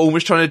think they were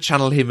almost trying to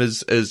channel him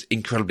as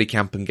incredibly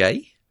camp and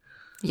gay.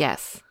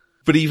 Yes.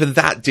 But even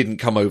that didn't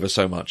come over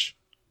so much.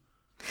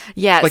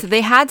 Yeah, so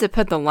they had to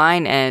put the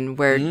line in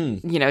where,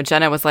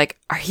 Jenna was like,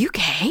 "Are you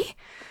gay?"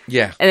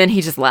 Yeah. And then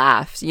he just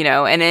laughed,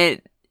 and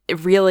it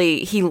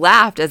he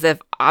laughed as if,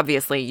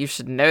 obviously, you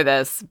should know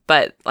this.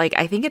 But, like,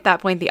 I think at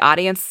that point, the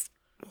audience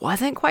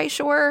wasn't quite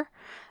sure.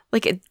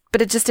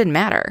 But it just didn't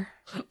matter.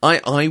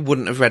 I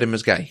wouldn't have read him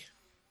as gay,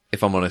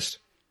 if I'm honest.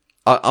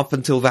 Up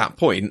until that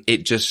point,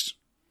 it just,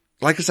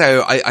 like I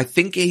say, I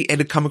think it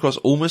had come across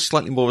almost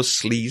slightly more as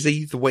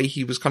sleazy, the way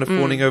he was kind of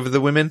fawning over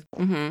the women.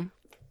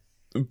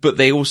 Mm-hmm. But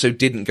they also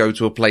didn't go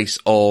to a place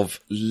of,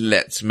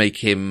 let's make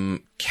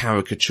him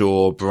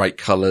caricature, bright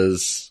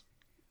colours,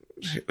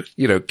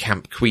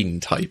 camp queen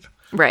type.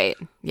 Right,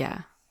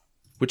 yeah.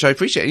 Which I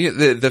appreciate.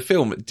 The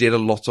film did a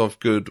lot of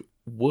good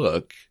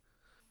work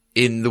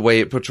in the way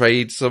it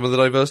portrayed some of the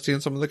diversity in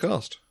some of the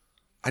cast.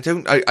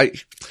 I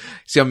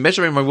see, I'm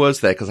measuring my words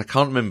there because I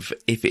can't remember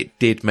if it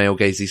did male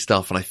gazy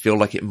stuff, and I feel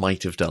like it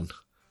might have done.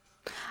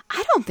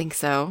 I don't think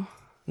so.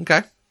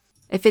 Okay.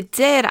 If it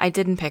did, I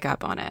didn't pick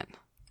up on it.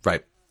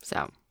 Right.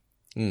 So.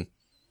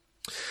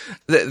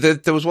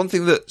 There was one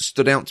thing that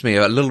stood out to me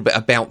a little bit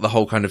about the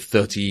whole kind of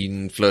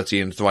 13,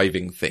 flirty and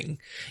thriving thing,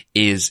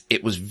 is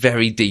it was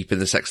very deep in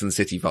the Sex and the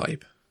City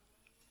vibe.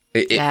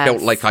 It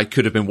felt like I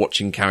could have been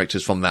watching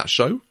characters from that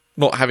show.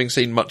 Not having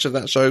seen much of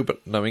that show,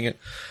 but knowing it.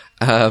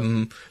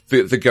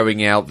 The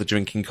going out, the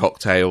drinking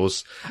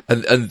cocktails.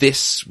 And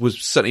this was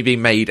certainly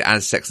being made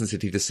as Sex and the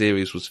City, the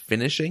series, was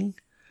finishing.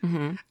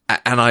 Mm-hmm.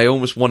 And I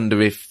almost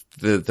wonder if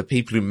the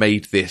people who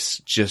made this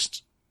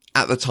just,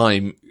 at the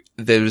time,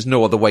 there was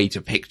no other way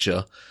to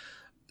picture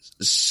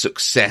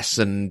success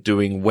and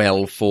doing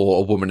well for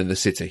a woman in the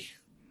city.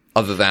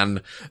 Other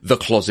than the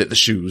closet, the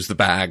shoes, the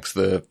bags,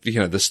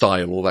 the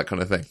style, all that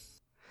kind of thing.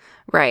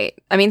 Right.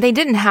 I mean, they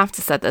didn't have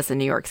to set this in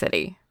New York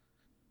City.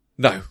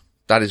 No,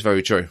 that is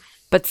very true.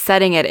 But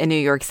setting it in New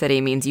York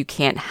City means I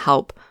can't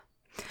help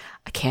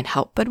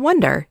but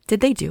wonder,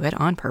 did they do it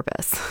on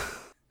purpose?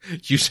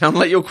 You sound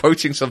like you're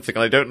quoting something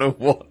and I don't know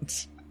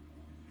what.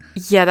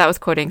 Yeah, that was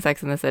quoting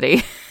Sex and the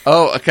City.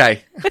 Oh,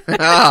 okay.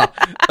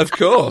 Of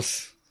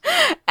course.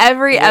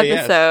 Every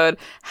episode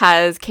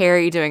has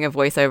Carrie doing a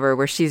voiceover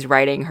where she's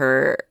writing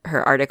her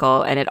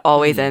article, and it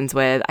always ends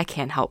with, I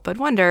can't help but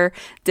wonder,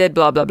 did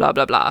blah, blah, blah,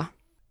 blah, blah.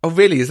 Oh,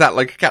 really? Is that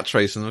like a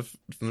catchphrase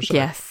from the show?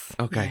 Yes.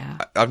 Okay. Yeah.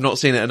 I've not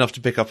seen it enough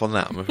to pick up on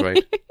that, I'm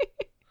afraid.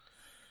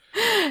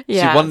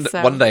 Yeah. See,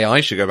 one day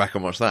I should go back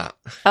and watch that.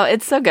 Oh,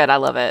 it's so good. I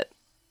love it.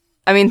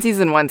 I mean,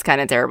 season 1's kind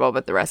of terrible,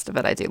 but the rest of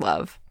it I do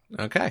love.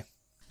 Okay.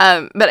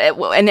 But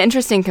an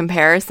interesting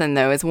comparison,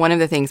 though, is one of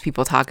the things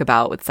people talk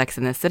about with Sex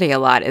and the City a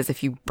lot is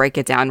if you break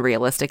it down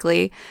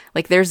realistically,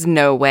 like there's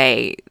no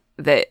way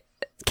that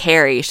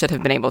Carrie should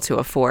have been able to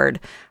afford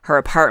her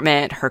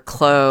apartment, her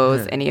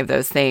clothes, any of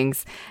those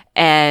things.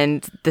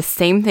 And the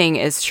same thing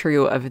is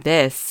true of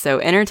this. So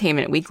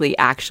Entertainment Weekly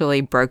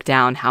actually broke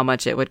down how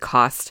much it would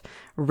cost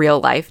real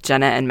life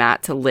Jenna and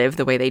Matt to live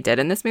the way they did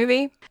in this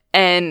movie.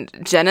 And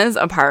Jenna's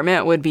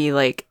apartment would be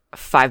like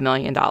 $5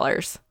 million.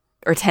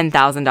 Or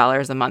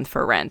 $10,000 a month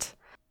for rent.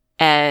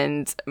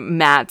 And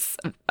Matt's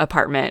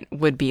apartment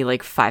would be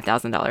like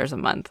 $5,000 a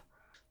month.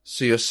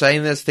 So you're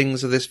saying there's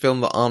things of this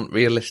film that aren't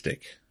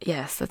realistic?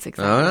 Yes, that's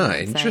exactly what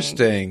I'm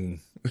interesting.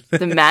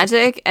 The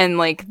magic and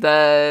like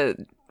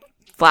the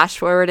flash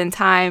forward in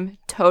time,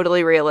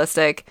 totally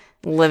realistic.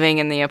 Living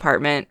in the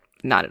apartment,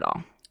 not at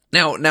all.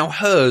 Now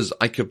hers,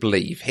 I could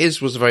believe.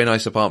 His was a very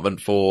nice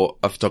apartment for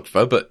a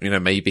photographer, but,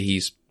 maybe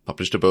he's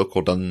published a book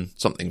or done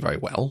something very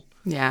well.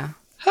 Yeah.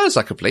 Hers,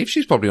 I could believe.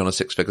 She's probably on a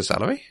 6-figure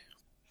salary.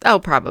 Oh,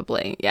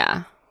 probably.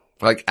 Yeah.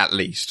 Like, at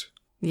least.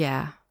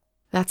 Yeah.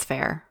 That's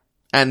fair.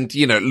 And,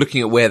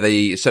 looking at where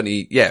they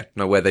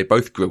where they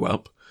both grew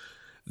up,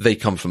 they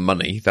come from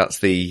money. That's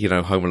the,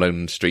 Home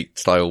Alone street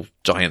style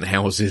giant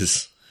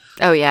houses.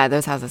 Oh, yeah.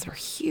 Those houses were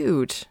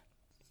huge.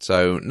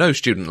 So, no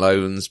student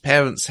loans.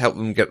 Parents help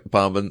them get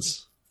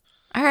apartments.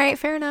 All right.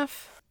 Fair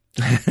enough.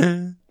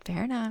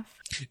 Fair enough.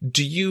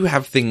 Do you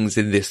have things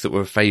in this that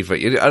were a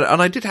favourite?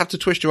 And I did have to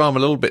twist your arm a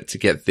little bit to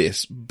get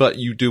this, but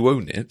you do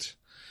own it.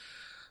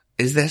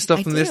 Is there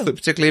stuff in this that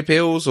particularly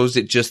appeals, or is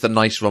it just the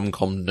nice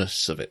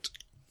rom-com-ness of it?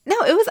 No,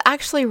 it was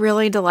actually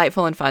really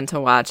delightful and fun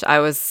to watch. I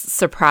was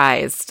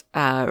surprised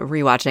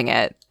rewatching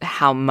it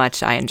how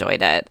much I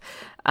enjoyed it.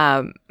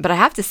 But I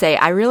have to say,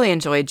 I really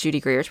enjoyed Judy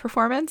Greer's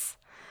performance.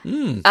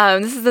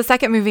 This is the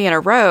second movie in a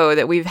row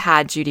that we've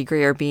had Judy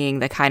Greer being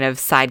the kind of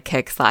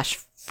sidekick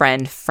 /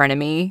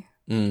 frenemy.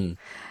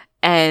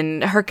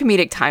 And her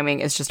comedic timing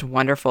is just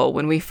wonderful.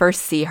 When we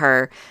first see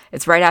her,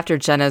 it's right after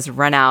Jenna's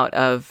run out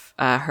of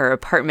her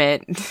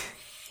apartment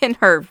in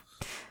her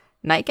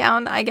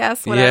nightgown, I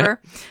guess, whatever,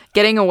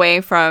 getting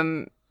away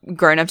from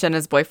grown-up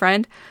Jenna's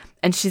boyfriend.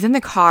 And she's in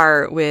the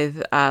car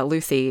with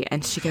Lucy,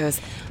 and she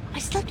goes, I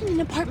slept in an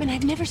apartment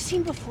I've never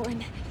seen before,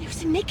 and there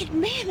was a naked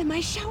man in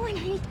my shower, and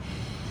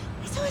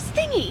I saw his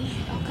thingy.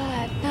 Oh,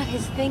 God, not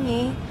his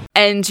thingy.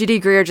 And Judy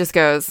Greer just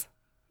goes,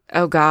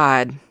 oh,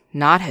 God,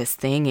 not his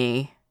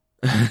thingy.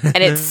 And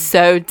it's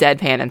so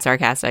deadpan and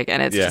sarcastic,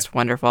 and it's just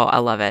wonderful. I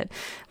love it.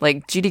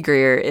 Like, Judy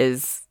Greer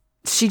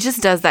she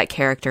just does that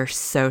character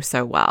so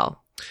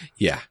well.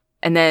 Yeah.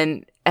 And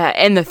then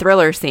in the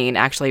thriller scene,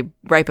 actually,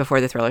 right before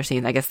the thriller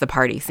scene, I guess the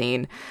party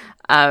scene,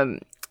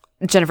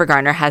 Jennifer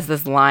Garner has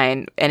this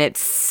line, and it's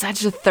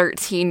such a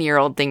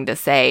 13-year-old thing to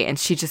say, and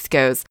she just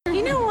goes,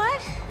 You know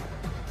what?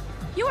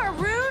 You are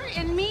rude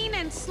and mean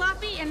and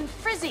sloppy and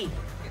frizzy.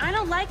 I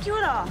don't like you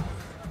at all.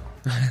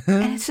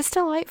 and it's just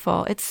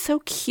delightful. It's so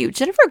cute.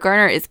 Jennifer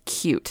Garner is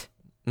cute.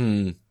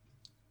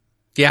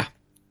 Yeah.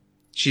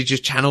 She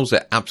just channels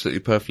it absolutely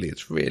perfectly.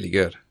 It's really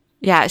good.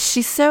 Yeah,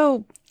 she's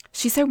so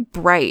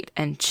bright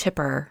and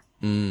chipper.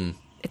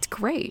 It's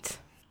great.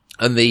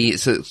 And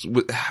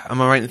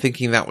am I right in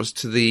thinking that was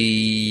to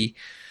the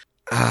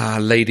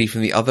lady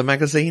from the other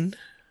magazine?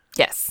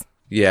 Yes.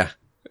 Yeah.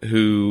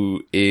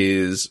 Who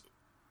is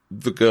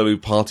the girl who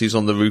parties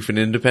on the roof in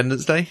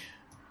Independence Day?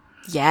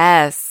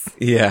 Yes.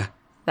 Yeah.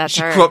 That's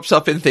she her. crops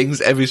up in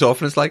things every so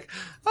often. It's like,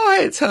 oh,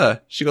 it's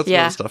her. She got some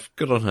Yeah. other stuff.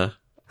 Good on her.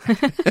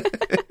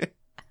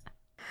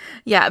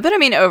 Yeah, but I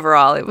mean,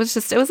 overall, it was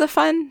a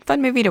fun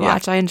movie to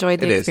watch. I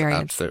enjoyed the It is,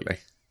 experience. absolutely.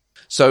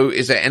 So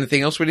is there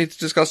anything else we need to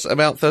discuss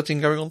about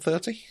 13 going on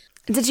 30?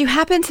 Did you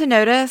happen to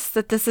notice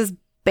that this is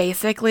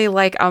basically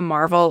like a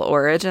Marvel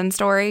origin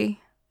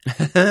story?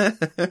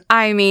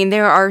 I mean,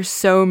 there are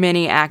so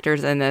many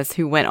actors in this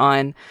who went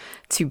on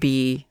to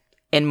be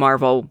in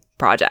Marvel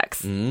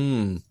projects.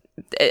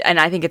 And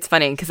I think it's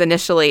funny because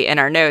initially in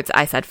our notes,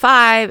 I said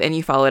 5 and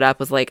you followed up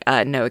was like,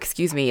 no,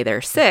 excuse me,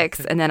 there's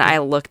 6. And then I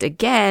looked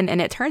again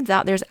and it turns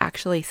out there's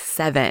actually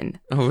 7.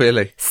 Oh,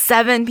 really?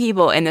 7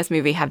 people in this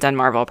movie have done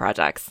Marvel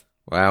projects.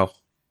 Wow.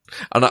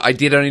 And I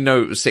did only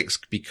know it was 6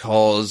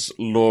 because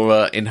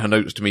Laura, in her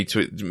notes to me,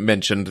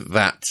 mentioned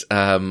that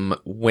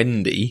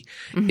Wendy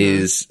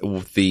is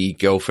the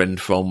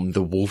girlfriend from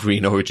the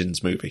Wolverine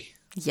Origins movie.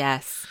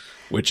 Yes.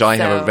 Which I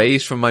have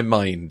erased from my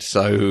mind,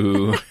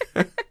 so...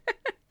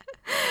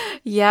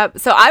 Yep.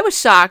 So I was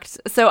shocked.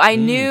 So I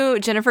knew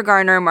Jennifer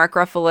Garner, Mark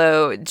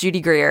Ruffalo, Judy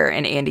Greer,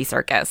 and Andy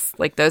Serkis.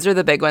 Like, those are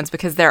the big ones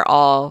because they're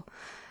all...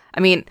 I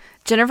mean,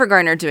 Jennifer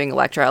Garner doing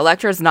Elektra.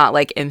 Elektra's not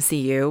like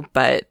MCU,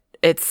 but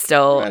it's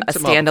still It's a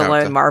a Marvel standalone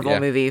character, Marvel yeah.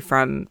 movie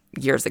from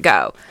years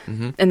ago.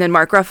 And then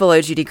Mark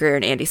Ruffalo, Judy Greer,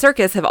 and Andy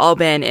Serkis have all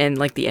been in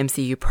like the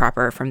MCU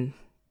proper from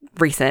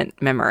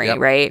recent memory, Yep.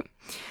 right?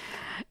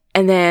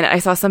 And then I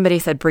saw somebody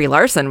said Brie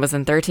Larson was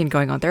in 13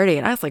 going on 30,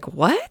 and I was like,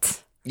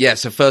 what? Yeah,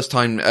 so first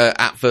time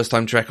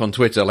Trek on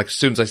Twitter, like as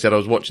soon as I said I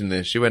was watching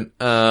this, she went,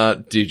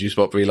 did you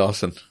spot Brie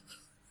Larson?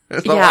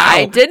 It's like, Yeah, wow,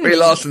 I didn't. Brie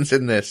Larson's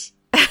in this.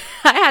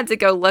 I had to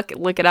go look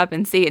it up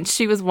and see, and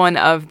she was one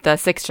of the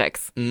 6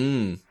 chicks,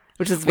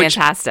 which is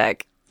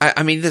fantastic.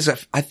 I mean,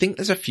 I think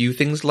there's a few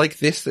things like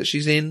this that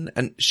she's in,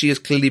 and she has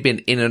clearly been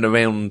in and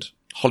around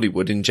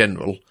Hollywood in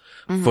general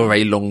for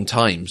a long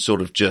time,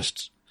 sort of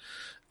just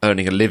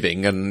earning a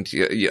living, and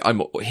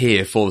I'm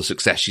here for the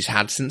success she's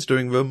had since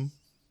doing Room.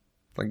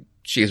 Like,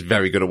 she is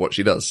very good at what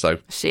she does, so.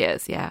 She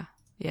is, yeah.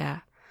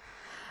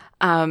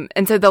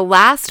 And so the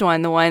last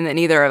one, the one that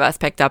neither of us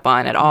picked up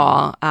on at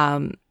all,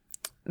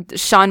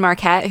 Sean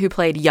Marquette, who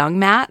played young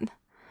Matt,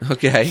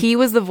 Okay. he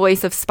was the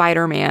voice of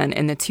Spider-Man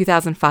in the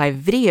 2005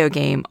 video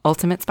game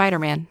Ultimate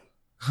Spider-Man.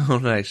 Oh,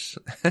 nice.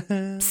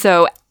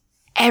 So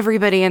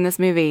everybody in this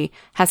movie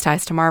has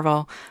ties to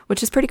Marvel,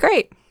 which is pretty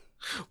great.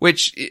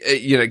 Which,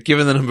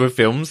 given the number of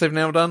films they've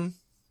now done,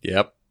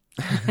 yep.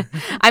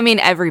 I mean,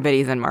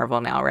 everybody's in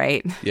Marvel now,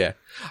 right? Yeah.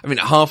 I mean,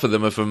 half of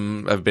them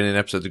have been in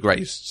episodes of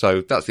Grey's,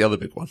 so that's the other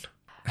big one.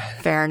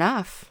 Fair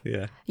enough.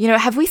 Yeah.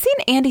 Have we seen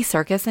Andy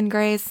Serkis in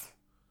Grey's?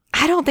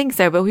 I don't think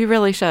so, but we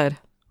really should.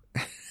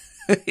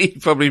 He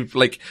probably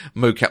like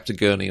mocap to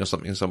Gurney or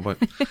something at some point.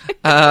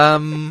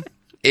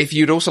 If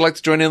you'd also like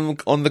to join in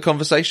on the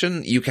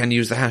conversation, you can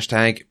use the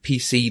hashtag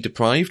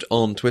PCDeprived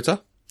on Twitter.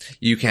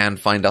 You can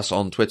find us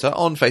on Twitter,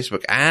 on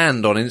Facebook,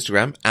 and on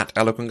Instagram at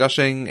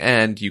 @EloquentGushing,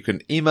 and you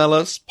can email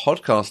us,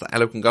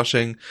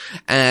 podcast@EloquentGushing,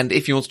 and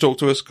if you want to talk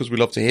to us, because we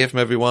love to hear from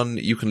everyone,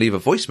 you can leave a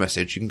voice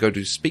message. You can go to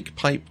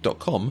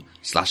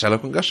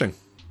speakpipe.com/EloquentGushing.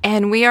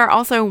 And we are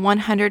also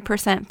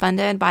 100%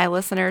 funded by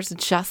listeners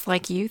just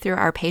like you through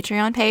our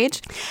Patreon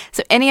page.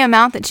 So any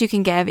amount that you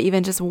can give,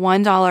 even just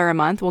 $1 a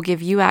month, will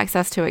give you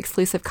access to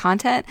exclusive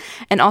content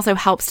and also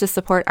helps to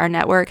support our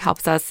network,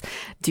 helps us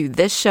do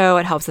this show.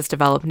 It helps us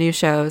develop new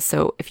shows.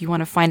 So if you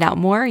want to find out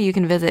more, you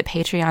can visit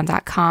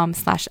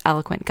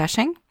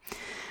patreon.com/eloquentgushing.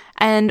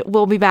 And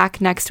we'll be back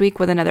next week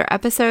with another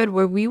episode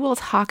where we will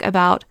talk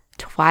about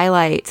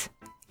Twilight,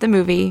 the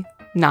movie,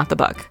 not the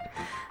book.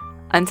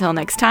 Until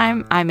next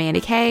time, I'm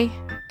Mandy Kay.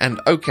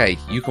 And okay,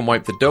 you can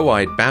wipe the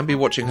doe-eyed Bambi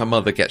watching her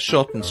mother get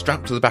shot and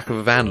strapped to the back of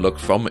a van look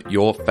from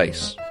your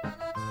face.